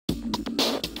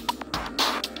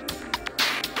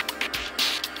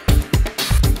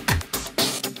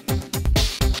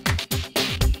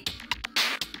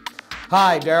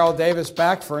Hi, Darryl Davis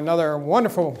back for another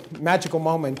wonderful, magical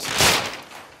moment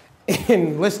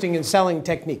in listing and selling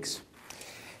techniques.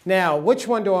 Now, which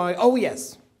one do I, oh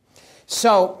yes.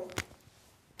 So,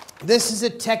 this is a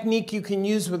technique you can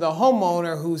use with a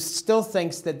homeowner who still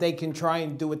thinks that they can try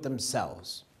and do it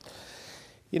themselves.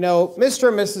 You know, Mr.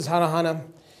 and Mrs. Hana,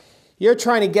 you're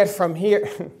trying to get from here,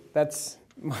 that's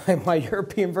my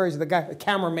European version, the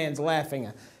cameraman's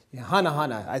laughing.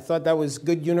 Hana, I thought that was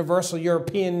good universal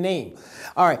European name.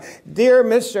 All right, dear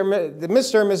Mr. and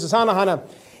Mrs. Hana,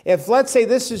 if let's say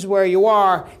this is where you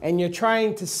are and you're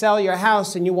trying to sell your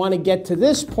house and you want to get to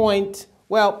this point,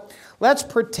 well, let's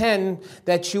pretend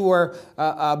that you were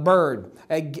a bird,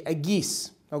 a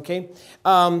geese, okay?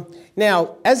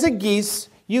 Now, as a geese,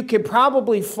 you could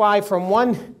probably fly from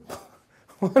one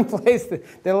place,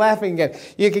 they're laughing again.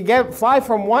 You could fly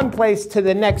from one place to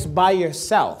the next by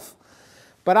yourself.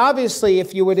 But obviously,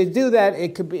 if you were to do that,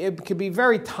 it could be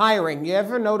very tiring. You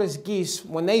ever notice geese,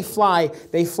 when they fly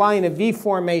in a V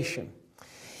formation.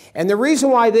 And the reason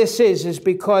why this is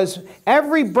because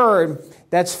every bird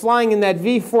that's flying in that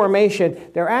V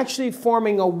formation, they're actually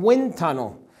forming a wind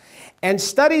tunnel. And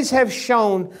studies have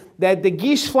shown that the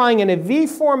geese flying in a V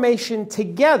formation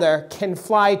together can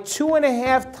fly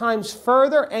 2.5 times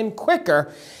further and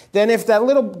quicker than if that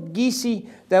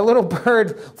little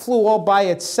bird flew all by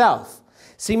itself.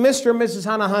 See, Mr. and Mrs.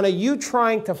 Hana, you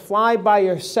trying to fly by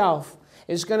yourself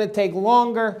is going to take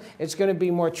longer, it's going to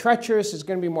be more treacherous, it's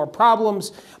going to be more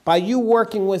problems. By you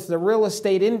working with the real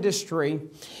estate industry,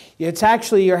 it's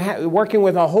actually you're working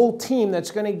with a whole team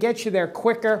that's going to get you there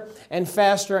quicker and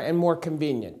faster and more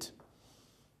convenient.